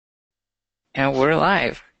And we're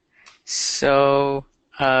live. So,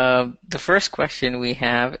 the first question we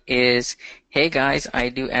have is, hey guys, I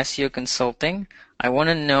do SEO consulting. I want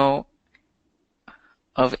to know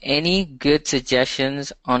of any good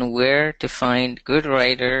suggestions on where to find good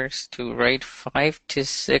writers to write 5 to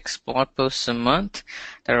 6 blog posts a month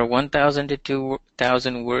that are 1,000 to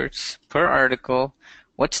 2,000 words per article.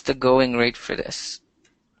 What's the going rate for this?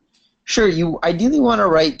 Sure, you ideally want to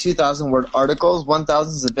write 2,000 word articles.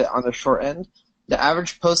 1,000 is a bit on the short end. The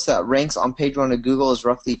average post that ranks on page one of Google is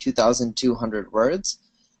roughly 2,200 words.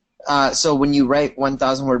 So when you write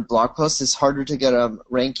 1,000 word blog posts, it's harder to get a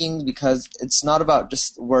ranking because it's not about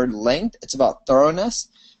just word length, it's about thoroughness,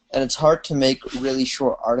 and it's hard to make really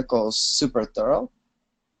short articles super thorough.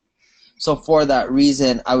 So for that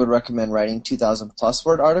reason, I would recommend writing 2,000 plus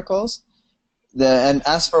word articles. And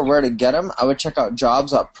as for where to get them, I would check out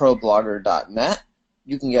jobs.problogger.net.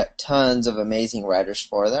 You can get tons of amazing writers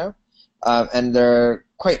for there, and they're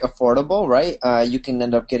quite affordable, right? You can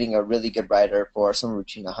end up getting a really good writer for somewhere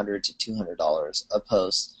between $100 to $200 a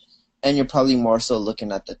post, and you're probably more so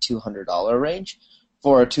looking at the $200 range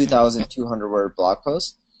for a 2,200 word blog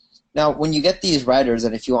post. Now, when you get these writers,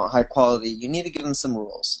 and if you want high quality, you need to give them some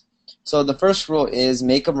rules. So the first rule is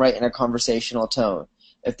make them write in a conversational tone.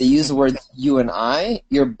 If they use the words you and I,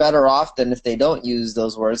 you're better off than if they don't use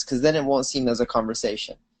those words, because then it won't seem as a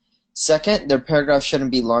conversation. Second, their paragraph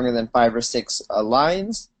shouldn't be longer than 5 or 6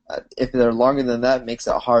 lines. If they're longer than that, it makes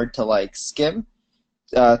it hard to skim.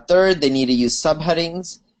 Third, they need to use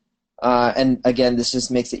subheadings. And again, this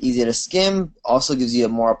just makes it easier to skim. Also gives you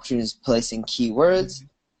more opportunities to place in keywords.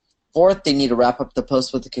 Fourth, they need to wrap up the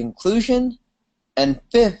post with a conclusion. And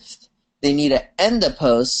fifth, they need to end the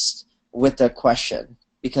post with a question,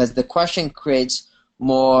 because the question creates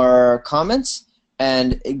more comments.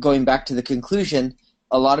 And going back to the conclusion,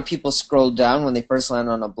 a lot of people scroll down when they first land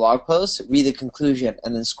on a blog post, read the conclusion,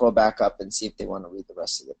 and then scroll back up and see if they want to read the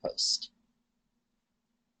rest of the post.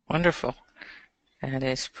 Wonderful. That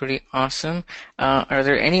is pretty awesome. Are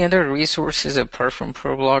there any other resources apart from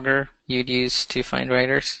ProBlogger you'd use to find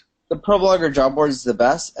writers? The ProBlogger job board is the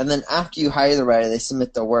best, and then after you hire the writer, they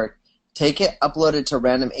submit their work. Take it, upload it to a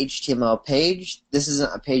random HTML page. This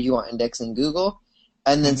isn't a page you want indexed in Google.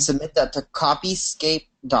 And then submit that to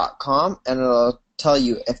copyscape.com, and it'll tell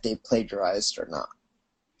you if they plagiarized or not.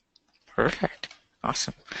 Perfect.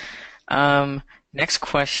 Awesome. Next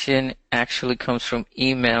question actually comes from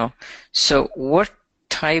email. So what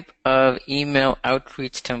type of email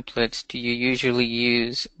outreach templates do you usually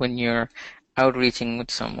use when you're outreaching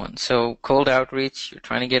with someone? So cold outreach, you're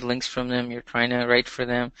trying to get links from them, you're trying to write for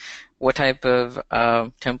them. What type of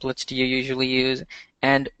templates do you usually use?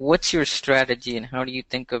 And what's your strategy and how do you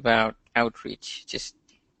think about outreach, just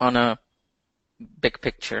on a big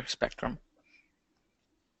picture spectrum?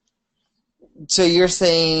 So you're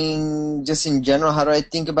saying, just in general, how do I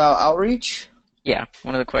think about outreach? Yeah,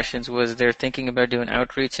 one of the questions was they're thinking about doing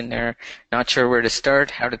outreach and they're not sure where to start,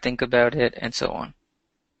 how to think about it, and so on.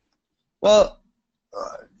 Well,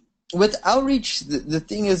 with outreach, the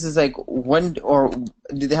thing is when, or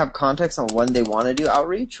do they have context on when they want to do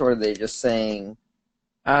outreach, or are they just saying?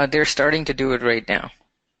 They're starting to do it right now,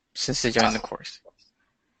 since they joined the course.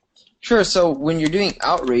 Sure. So when you're doing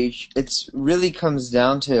outreach, it really comes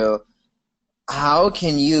down to how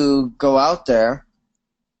can you go out there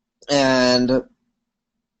and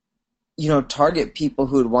target people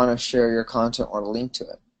who would want to share your content or link to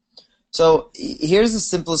it. So here's the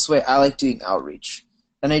simplest way I like doing outreach.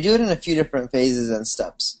 And I do it in a few different phases and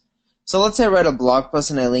steps. So let's say I write a blog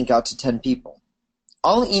post and I link out to 10 people.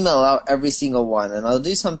 I'll email out every single one, and I'll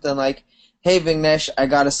do something like, hey, Vignesh, I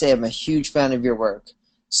got to say I'm a huge fan of your work.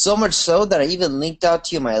 So much so that I even linked out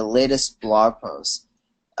to you my latest blog post.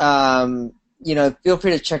 Feel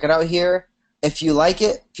free to check it out here. If you like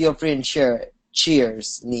it, feel free and share it.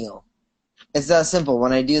 Cheers, Neil. It's that simple.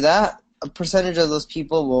 When I do that, a percentage of those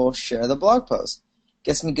people will share the blog post.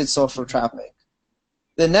 Gets me good social traffic.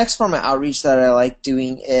 The next form of outreach that I like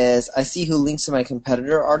doing is I see who links to my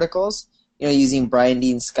competitor articles, using Brian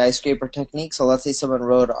Dean's skyscraper technique. So let's say someone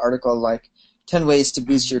wrote an article like 10 ways to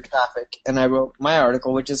boost your traffic, and I wrote my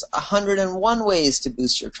article, which is 101 ways to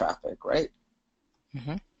boost your traffic, right?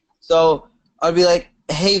 Mm-hmm. So I'd be like,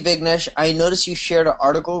 hey, Vignesh, I noticed you shared an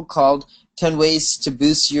article called 10 Ways to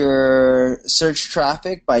Boost Your Search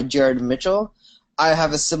Traffic by Jared Mitchell. I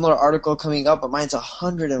have a similar article coming up, but mine's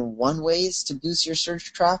 101 ways to boost your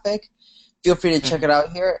search traffic. Feel free to check it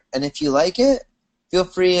out here, and if you like it, feel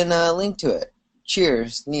free and link to it.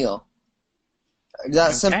 Cheers, Neil.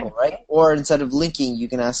 That's Okay. simple, right? Or instead of linking, you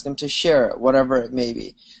can ask them to share it, whatever it may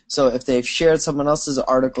be. So if they've shared someone else's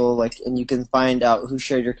article, like, and you can find out who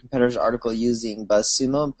shared your competitor's article using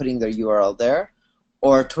BuzzSumo and putting their URL there,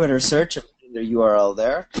 or Twitter Mhm. search and putting their URL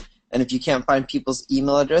there. And if you can't find people's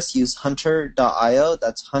email address, use hunter.io.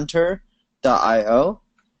 That's hunter.io.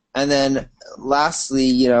 And then lastly,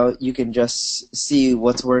 you can just see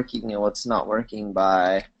what's working and what's not working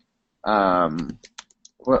by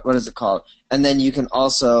what is it called? And then you can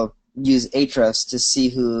also use Ahrefs to see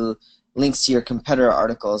who links to your competitor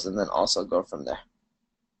articles, and then also go from there.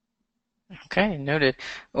 Okay, noted.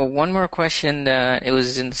 Well, one more question that it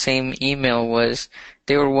was in the same email was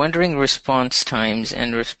they were wondering response times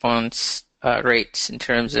and response rates in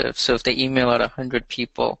terms of, so if they email out 100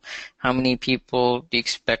 people, how many people do you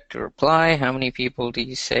expect to reply? How many people do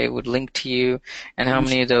you say would link to you? And how You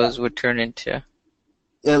many should of those would turn into?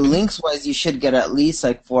 Mhm. links wise, you should get at least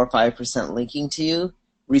like 4 or 5% linking to you.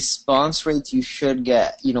 Response rates, you should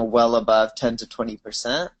get well above 10 to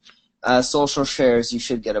 20%. Social shares, you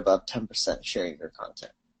should get above 10% sharing your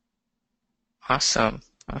content. Awesome.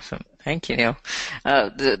 Awesome. Thank you, Neil.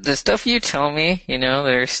 The stuff you tell me,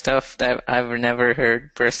 there's stuff that I've never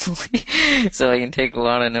heard personally, so I can take a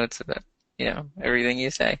lot of notes about, everything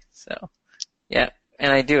you say. So, yeah.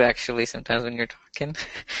 And I do actually sometimes when you're talking,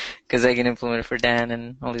 because I can implement it for Dan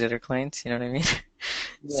and all these other clients, you know what I mean?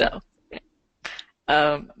 Yeah.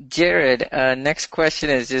 So, Jared, next question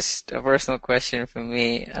is just a personal question for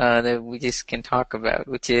me, that we just can talk about,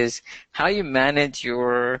 which is how you manage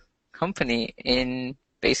your company in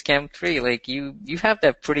Basecamp 3. Like you have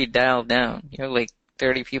that pretty dialed down. You have like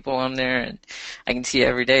 30 people on there, and I can see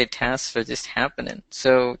every day tasks are just happening.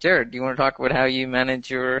 So, Jared, do you want to talk about how you manage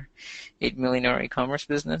your 8 million hour e-commerce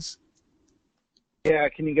business? Yeah,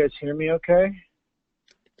 can you guys hear me okay?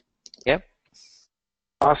 Yep.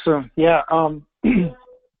 Awesome. Yeah,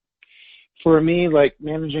 for me, like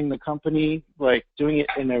managing the company, like doing it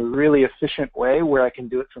in a really efficient way where I can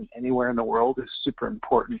do it from anywhere in the world is super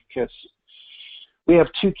important because we have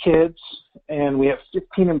 2 kids and we have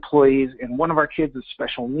 15 employees, and one of our kids has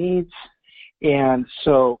special needs. And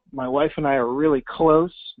so my wife and I are really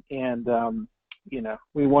close, and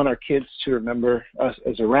we want our kids to remember us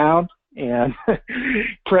as around and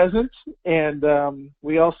present, and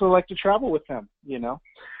we also like to travel with them.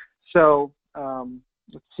 So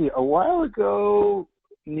let's see, a while ago,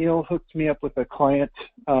 Neil hooked me up with a client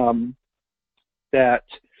that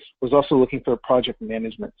was also looking for a project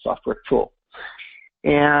management software tool.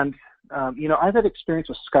 And, I've had experience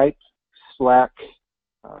with Skype, Slack,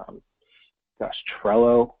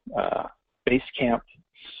 Trello, Basecamp,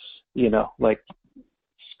 like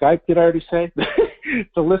Skype, did I already say?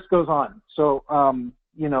 The list goes on. So,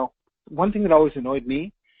 one thing that always annoyed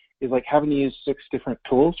me is like having to use 6 different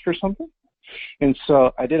tools for something. And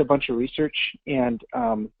so I did a bunch of research and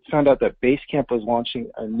found out that Basecamp was launching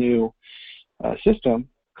a new system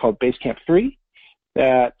called Basecamp 3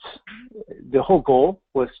 that the whole goal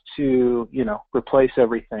was to, replace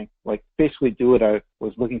everything, like basically do what I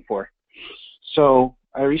was looking for. So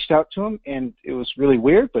I reached out to him, and it was really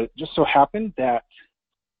weird, but it just so happened that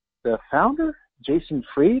the founder, Jason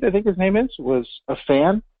Fried, I think his name is, was a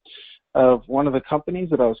fan of one of the companies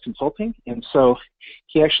that I was consulting, and so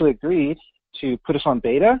he actually agreed to put us on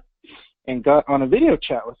beta and got on a video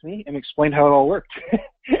chat with me and explained how it all worked.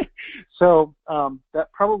 So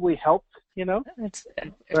that probably helped, That's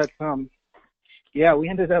but yeah, we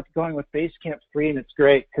ended up going with Basecamp 3, and it's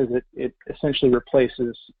great because it essentially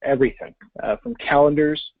replaces everything from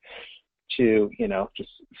calendars to, just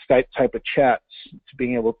Skype type of chats to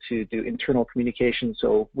being able to do internal communication.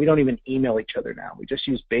 So we don't even email each other now. We just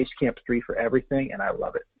use Basecamp 3 for everything, and I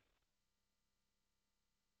love it.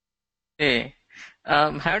 okay.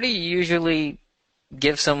 How do you usually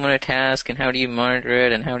give someone a task, and how do you monitor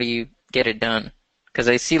it, and how do you get it done? Because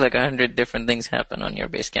I see like 100 different things happen on your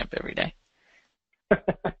Basecamp every day.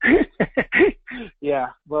 Yeah,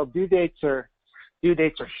 well, due dates are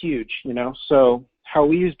huge, So how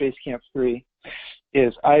we use Basecamp 3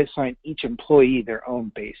 is I assign each employee their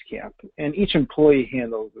own Basecamp, and each employee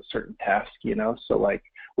handles a certain task, So like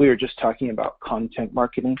we were just talking about content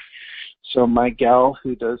marketing. So my gal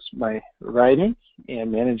who does my writing and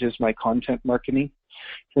manages my content marketing,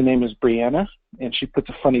 her name is Brianna, and she puts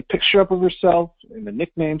a funny picture up of herself and the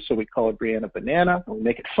nickname, so we call her Brianna Banana, and we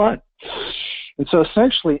make it fun. And so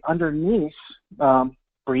essentially underneath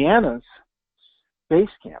Brianna's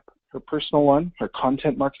Basecamp, her personal one, her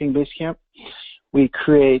content marketing Basecamp, we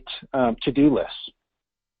create to-do lists.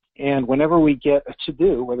 And whenever we get a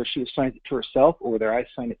to-do, whether she assigns it to herself or whether I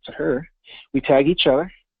assign it to her, we tag each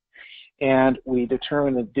other. and we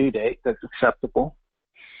determine a due date that's acceptable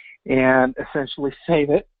and essentially save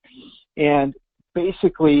it. And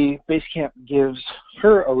basically, Basecamp gives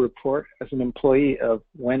her a report as an employee of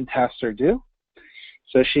when tasks are due,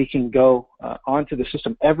 so she can go onto the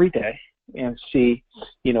system every day and see,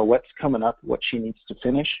 what's coming up, what she needs to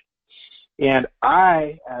finish. And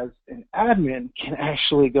I, as an admin, can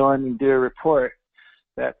actually go in and do a report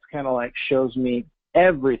that's kind of like shows me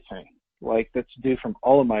everything like that's due from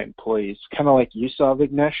all of my employees, kind of like you saw,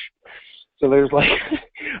 Vignesh. So there's like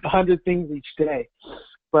 100 things each day.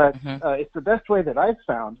 But it's the best way that I've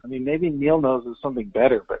found. I mean, maybe Neil knows of something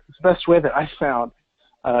better, but it's the best way that I've found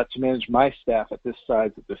to manage my staff at this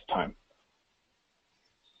size at this time.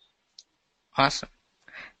 Awesome.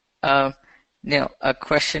 Neil, a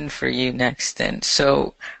question for you next then.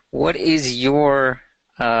 So what is your,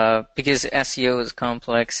 because SEO is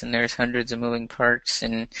complex and there's hundreds of moving parts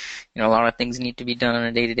and, a lot of things need to be done on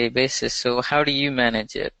a day-to-day basis. So how do you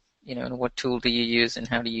manage it? And what tool do you use and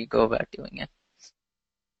how do you go about doing it?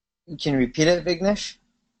 Can you repeat it, Vignesh?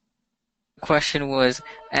 Question was,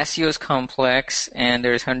 SEO is complex and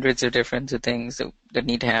there's hundreds of different things that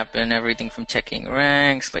need to happen, everything from checking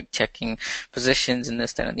ranks, like checking positions and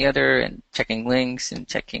this, that, and the other, and checking links and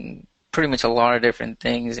checking pretty much a lot of different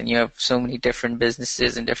things, and you have so many different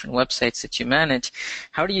businesses and different websites that you manage.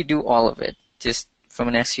 How do you do all of it, just from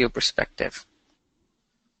an SEO perspective?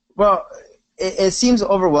 Well, it seems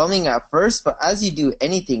overwhelming at first, but as you do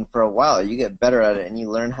anything for a while, you get better at it and you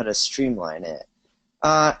learn how to streamline it.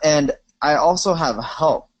 And I also have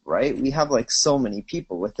help, right? We have like so many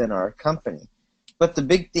people within our company. But the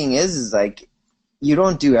big thing is like you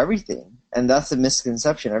don't do everything. And that's a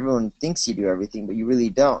misconception. Everyone thinks you do everything, but you really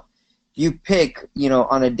don't. You pick,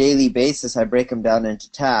 on a daily basis, I break them down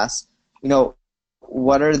into tasks.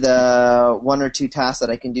 What are the 1 or 2 tasks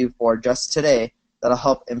that I can do for just today that'll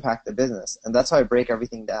help impact the business? And that's how I break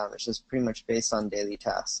everything down. It's just pretty much based on daily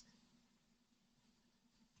tasks.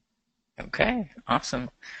 Okay,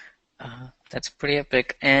 awesome. That's pretty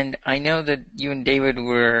epic. And I know that you and David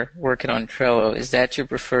were working on Trello. Is that your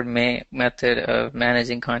preferred method of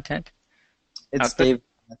managing content? It's David's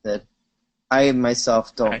method. I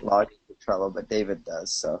myself don't log into Trello, but David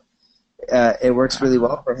does. So it works really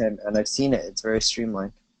well for him, and I've seen it. It's very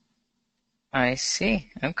streamlined. I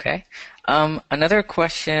see. Okay. Another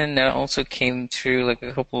question that also came through like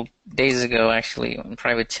a couple days ago, actually, on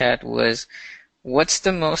private chat was, what's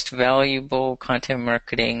the most valuable content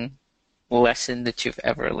marketing lesson that you've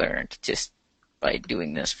ever learned just by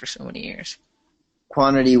doing this for so many years?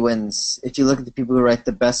 Quantity wins. If you look at the people who write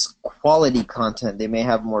the best quality content, they may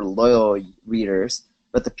have more loyal readers,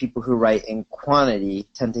 but the people who write in quantity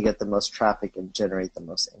tend to get the most traffic and generate the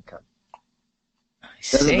most income.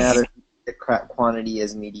 It doesn't matter if the quantity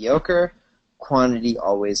is mediocre, quantity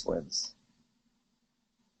always wins.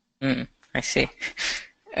 I see.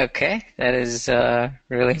 Okay, that is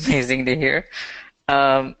really amazing to hear.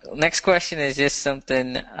 Next question is just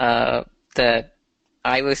something that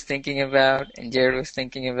I was thinking about and Jared was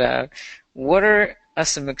thinking about. What are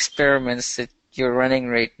some experiments that you're running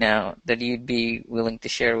right now that you'd be willing to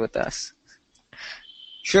share with us?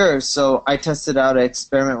 Sure. So I tested out an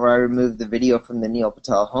experiment where I removed the video from the Neil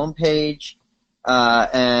Patel homepage,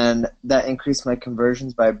 and that increased my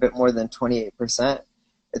conversions by a bit more than 28%.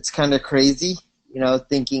 It's kind of crazy,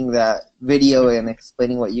 thinking that video and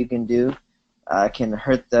explaining what you can do can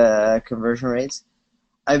hurt the conversion rates.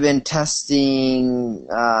 I've been testing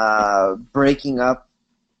breaking up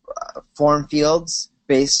form fields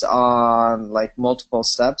based on like multiple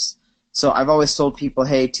steps. So I've always told people,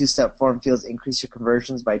 hey, 2-step form fields increase your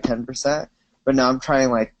conversions by 10%. But now I'm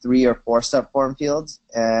trying like 3 or 4-step form fields,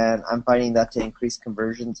 and I'm finding that to increase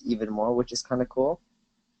conversions even more, which is kind of cool.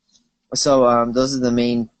 So those are the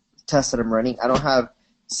main tests that I'm running. I don't have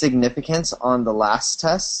significance on the last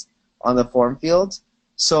tests on the form fields.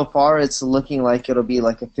 So far, it's looking like it'll be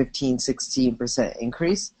like a 15-16%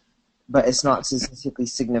 increase, but it's not statistically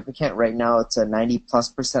significant. Right now, it's a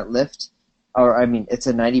 90+% lift, it's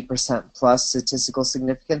a 90% plus statistical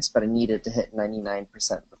significance, but I need it to hit 99%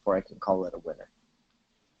 before I can call it a winner.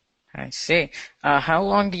 I see. How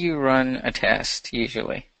long do you run a test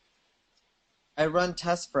usually? I run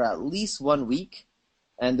tests for at least 1 week.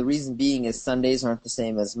 And the reason being is Sundays aren't the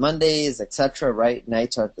same as Mondays, etc., right?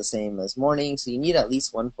 Nights aren't the same as mornings. So you need at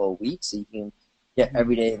least 1 full week so you can get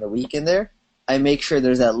every day in the week in there. I make sure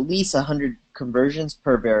there's at least 100 conversions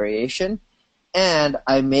per variation. And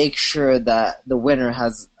I make sure that the winner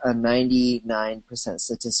has a 99%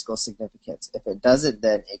 statistical significance. If it doesn't,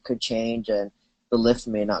 then it could change and the lift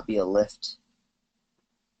may not be a lift.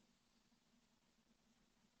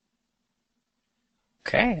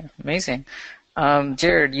 Okay, amazing.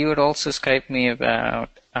 Jared, you had also Skyped me about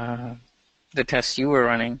the tests you were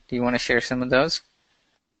running. Do you want to share some of those?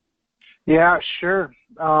 Yeah, sure.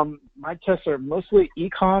 My tests are mostly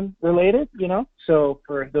econ related, So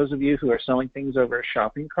for those of you who are selling things over a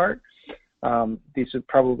shopping cart, these would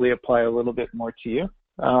probably apply a little bit more to you.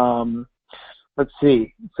 Let's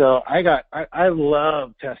see. So I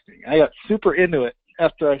love testing. I got super into it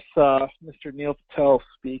after I saw Mr. Neil Patel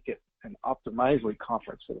speak at an Optimizely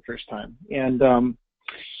conference for the first time. And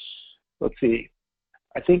let's see.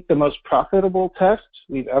 I think the most profitable test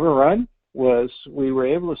we've ever run was we were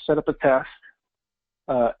able to set up a test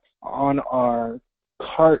on our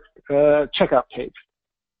cart checkout page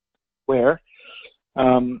where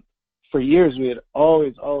for years we had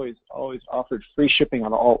always offered free shipping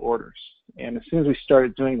on all orders. And as soon as we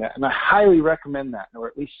started doing that, and I highly recommend that, or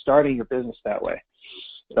at least starting your business that way,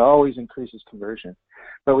 it always increases conversion.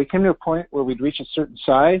 But we came to a point where we'd reach a certain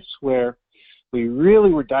size where we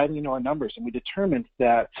really were diving into our numbers, and we determined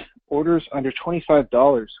that orders under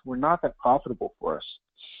 $25 were not that profitable for us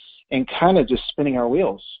and kind of just spinning our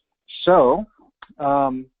wheels. So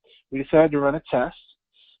we decided to run a test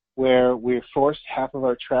where we forced half of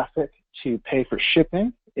our traffic to pay for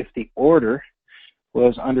shipping if the order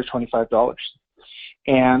was under $25.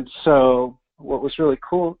 And so what was really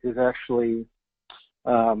cool is actually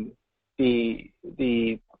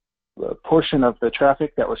the portion of the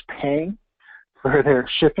traffic that was paying for their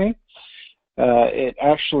shipping, it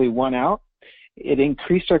actually won out. It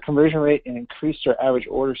increased our conversion rate and increased our average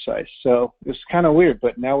order size. So it was kind of weird,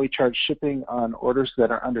 but now we charge shipping on orders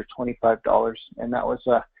that are under $25, and that was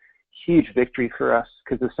a huge victory for us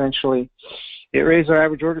because essentially it raised our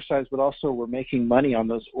average order size, but also we're making money on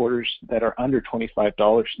those orders that are under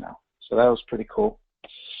 $25 now. So that was pretty cool.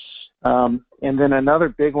 And then another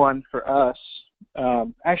big one for us,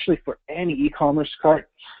 actually for any e-commerce cart,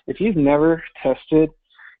 if you've never tested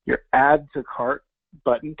your add to cart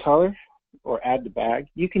button color or add to bag,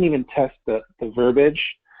 you can even test the verbiage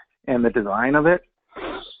and the design of it.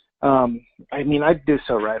 I mean, I'd do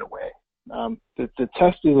so right away. The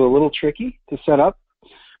test is a little tricky to set up,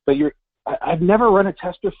 but I've never run a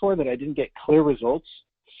test before that I didn't get clear results,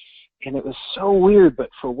 and it was so weird, but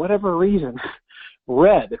for whatever reason,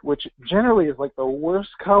 red, which generally is like the worst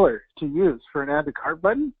color to use for an add to cart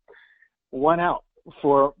button, won out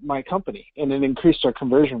for my company, and it increased our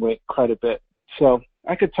conversion rate quite a bit. So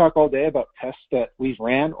I could talk all day about tests that we've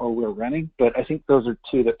ran or we're running, but I think those are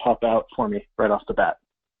two that pop out for me right off the bat.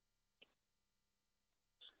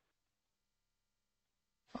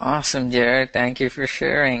 Awesome, Jared. Thank you for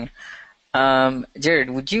sharing. Jared,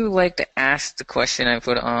 would you like to ask the question I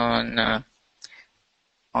put on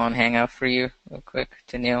Hangout for you real quick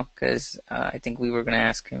to Neil? Because I think we were going to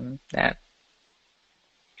ask him that.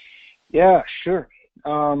 Yeah, sure.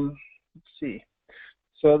 Let's see.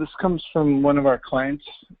 So this comes from one of our clients,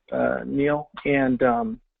 Neil, and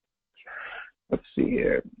let's see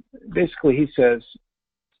here. Basically, he says,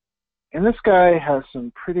 and this guy has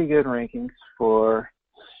some pretty good rankings for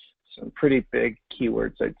some pretty big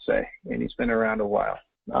keywords, I'd say, and he's been around a while.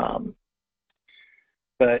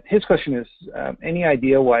 But his question is, any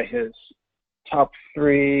idea why his top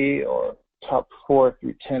 3 or top 4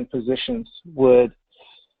 through 10 positions would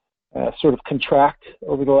sort of contract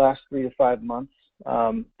over the last 3 to 5 months?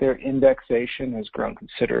 Their indexation has grown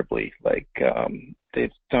considerably. Like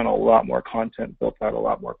they've done a lot more content, built out a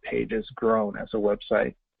lot more pages, grown as a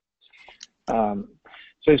website.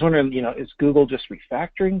 So he's wondering, is Google just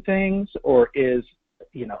refactoring things, or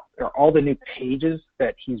are all the new pages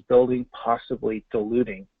that he's building possibly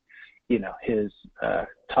diluting, his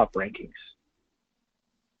top rankings?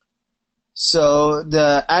 So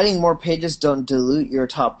the adding more pages don't dilute your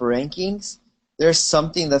top rankings. There's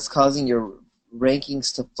something that's causing your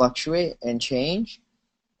rankings to fluctuate and change.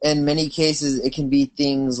 In many cases, it can be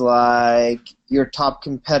things like your top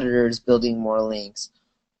competitors building more links,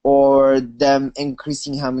 or them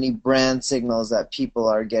increasing how many brand signals that people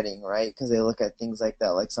are getting, right? Because they look at things like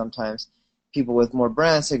that. Like sometimes people with more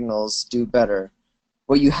brand signals do better.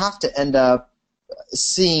 What you have to end up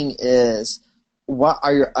seeing is what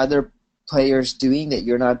are your other players doing that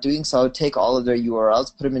you're not doing. So I would take all of their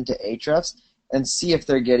URLs, put them into Ahrefs, and see if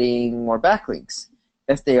they're getting more backlinks.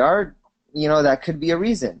 If they are, that could be a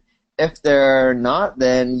reason. If they're not,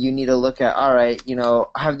 then you need to look at, all right,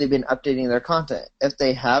 have they been updating their content? If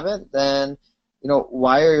they haven't, then,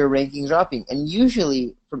 why are your rankings dropping? And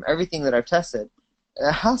usually, from everything that I've tested,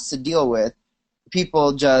 it has to deal with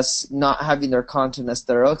people just not having their content as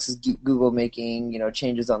thorough because Google making,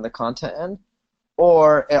 changes on the content end.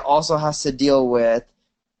 Or it also has to deal with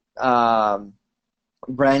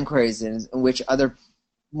brand queries in which other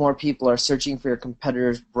more people are searching for your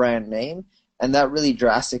competitor's brand name, and that really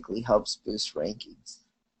drastically helps boost rankings.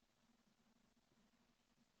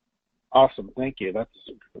 Awesome. Thank you. That's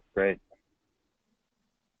great.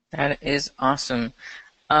 That is awesome.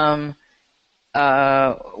 Um,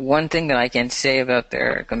 One thing that I can say about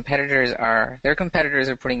their competitors are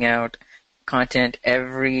putting out content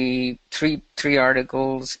every three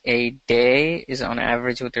articles a day is on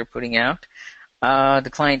average what they're putting out. The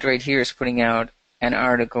client right here is putting out an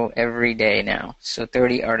article every day now, so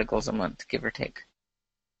 30 articles a month, give or take.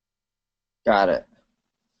 Got it.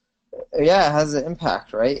 Yeah, it has an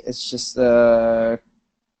impact, right? It's just a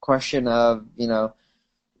question of, well,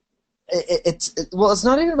 it's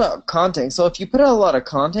not even about content. So if you put out a lot of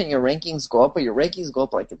content, your rankings go up, but your rankings go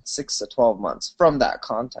up like in 6 to 12 months from that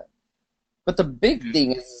content. But the big Mhm.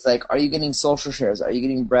 thing is like, are you getting social shares? Are you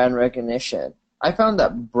getting brand recognition? I found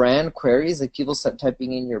that brand queries, like people start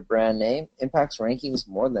typing in your brand name, impacts rankings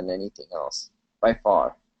more than anything else, by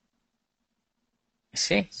far. I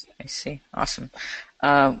see. I see. Awesome.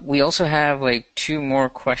 We also have like two more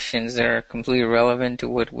questions that are completely relevant to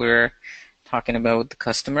what we're talking about with the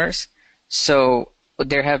customers. So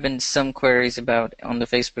there have been some queries about on the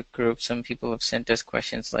Facebook group. Some people have sent us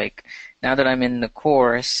questions like, now that I'm in the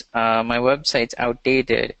course, my website's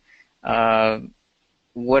outdated. Uh,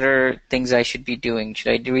 what are things I should be doing?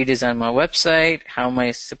 Should I redesign my website? How am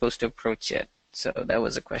I supposed to approach it? So that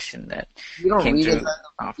was a question that You don't came redesign. through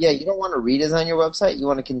Yeah, often. you don't want to redesign your website. You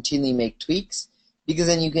want to continually make tweaks because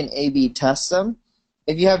then you can A/B test them.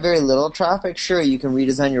 If you have very little traffic, sure, you can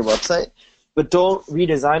redesign your website, but don't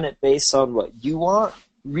redesign it based on what you want.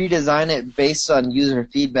 Redesign it based on user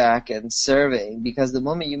feedback and surveying because the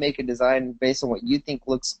moment you make a design based on what you think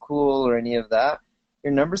looks cool or any of that,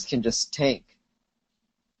 your numbers can just tank.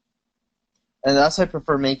 And that's why I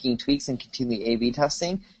prefer making tweaks and continually A/B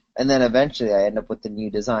testing. And then eventually I end up with the new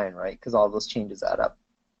design, right? Because all those changes add up.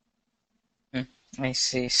 Hmm, I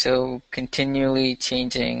see. So continually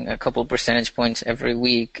changing a couple percentage points every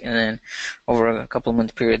week, and then over a couple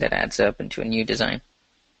month period, that adds up into a new design.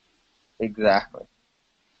 Exactly.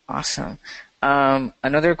 Awesome.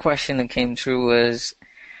 Another question that came through was,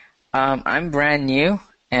 I'm brand new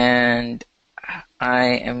and I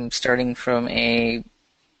am starting from a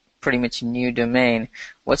pretty much new domain.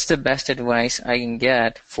 What's the best advice I can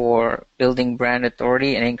get for building brand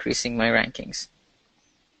authority and increasing my rankings?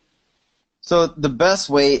 So the best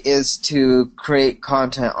way is to create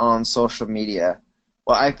content on social media.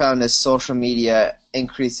 What I found is social media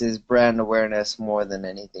increases brand awareness more than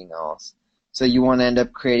anything else. So you want to end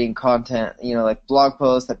up creating content, like blog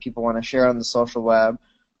posts that people want to share on the social web,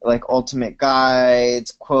 like ultimate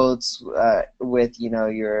guides, quotes with,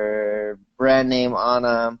 your brand name on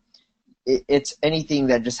them. It's anything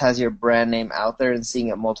that just has your brand name out there and seeing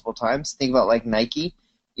it multiple times. Think about like Nike.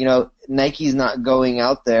 Nike's not going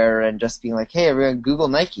out there and just being like, hey, everyone, Google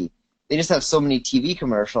Nike. They just have so many TV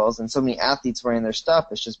commercials and so many athletes wearing their stuff.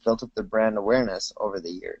 It's just built up their brand awareness over the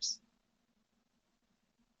years.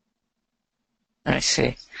 I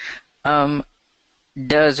see. Um,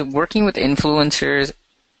 does working with influencers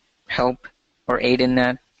help or aid in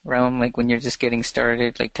that realm? Like when you're just getting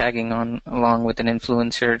started, like tagging on along with an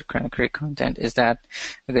influencer to kind of create content, is that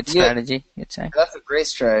a good Yeah, strategy, you'd say? that's a great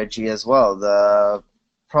strategy as well. The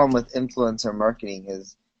problem with influencer marketing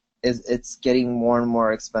is it's getting more and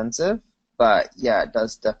more expensive, but yeah, it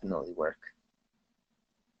does definitely work.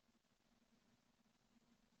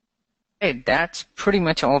 Hey, that's pretty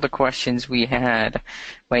much all the questions we had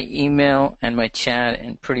by email and by chat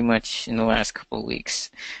and pretty much in the last couple of weeks.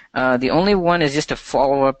 The only one is just a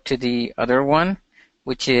follow-up to the other one,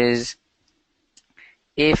 which is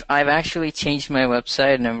if I've actually changed my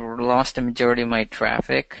website and I've lost the majority of my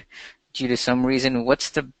traffic due to some reason, what's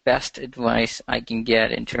the best advice I can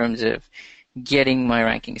get in terms of getting my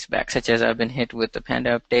rankings back, such as I've been hit with the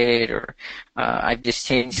Panda update or I've just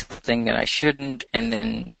changed something that I shouldn't and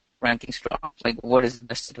then rankings drop? Like, what is the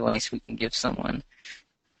best advice we can give someone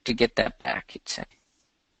to get that back, you'd say?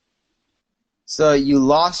 So you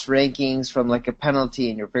lost rankings from like a penalty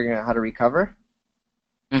and you're figuring out how to recover?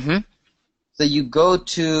 Mm-hmm. So you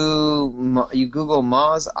Google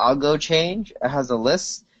Moz algo change. It has a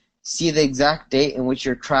list. See the exact date in which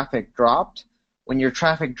your traffic dropped. When your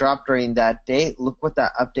traffic dropped during that date, look what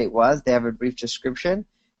that update was. They have a brief description.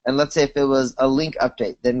 And let's say if it was a link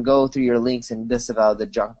update, then go through your links and disavow the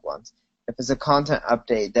junk ones. If it's a content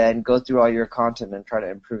update, then go through all your content and try to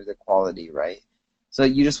improve the quality, right? So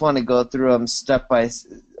you just want to go through them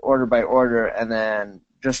order by order, and then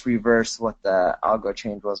just reverse what the algo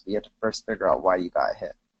change was. But you have to first figure out why you got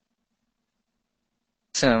hit.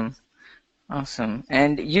 Awesome. Awesome.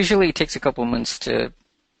 And usually it takes a couple months to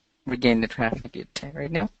regain the traffic you'd say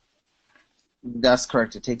right now? That's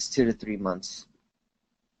correct. It takes 2 to 3 months.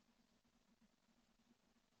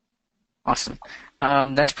 Awesome.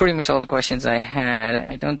 That's pretty much all the questions I had.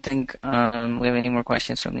 I don't think we have any more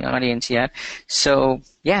questions from the audience yet. So,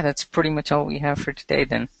 yeah, that's pretty much all we have for today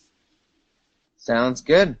then. Sounds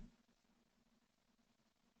good.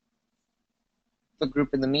 The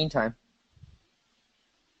group in the meantime.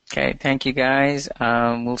 Okay, thank you guys.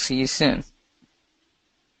 We'll see you soon.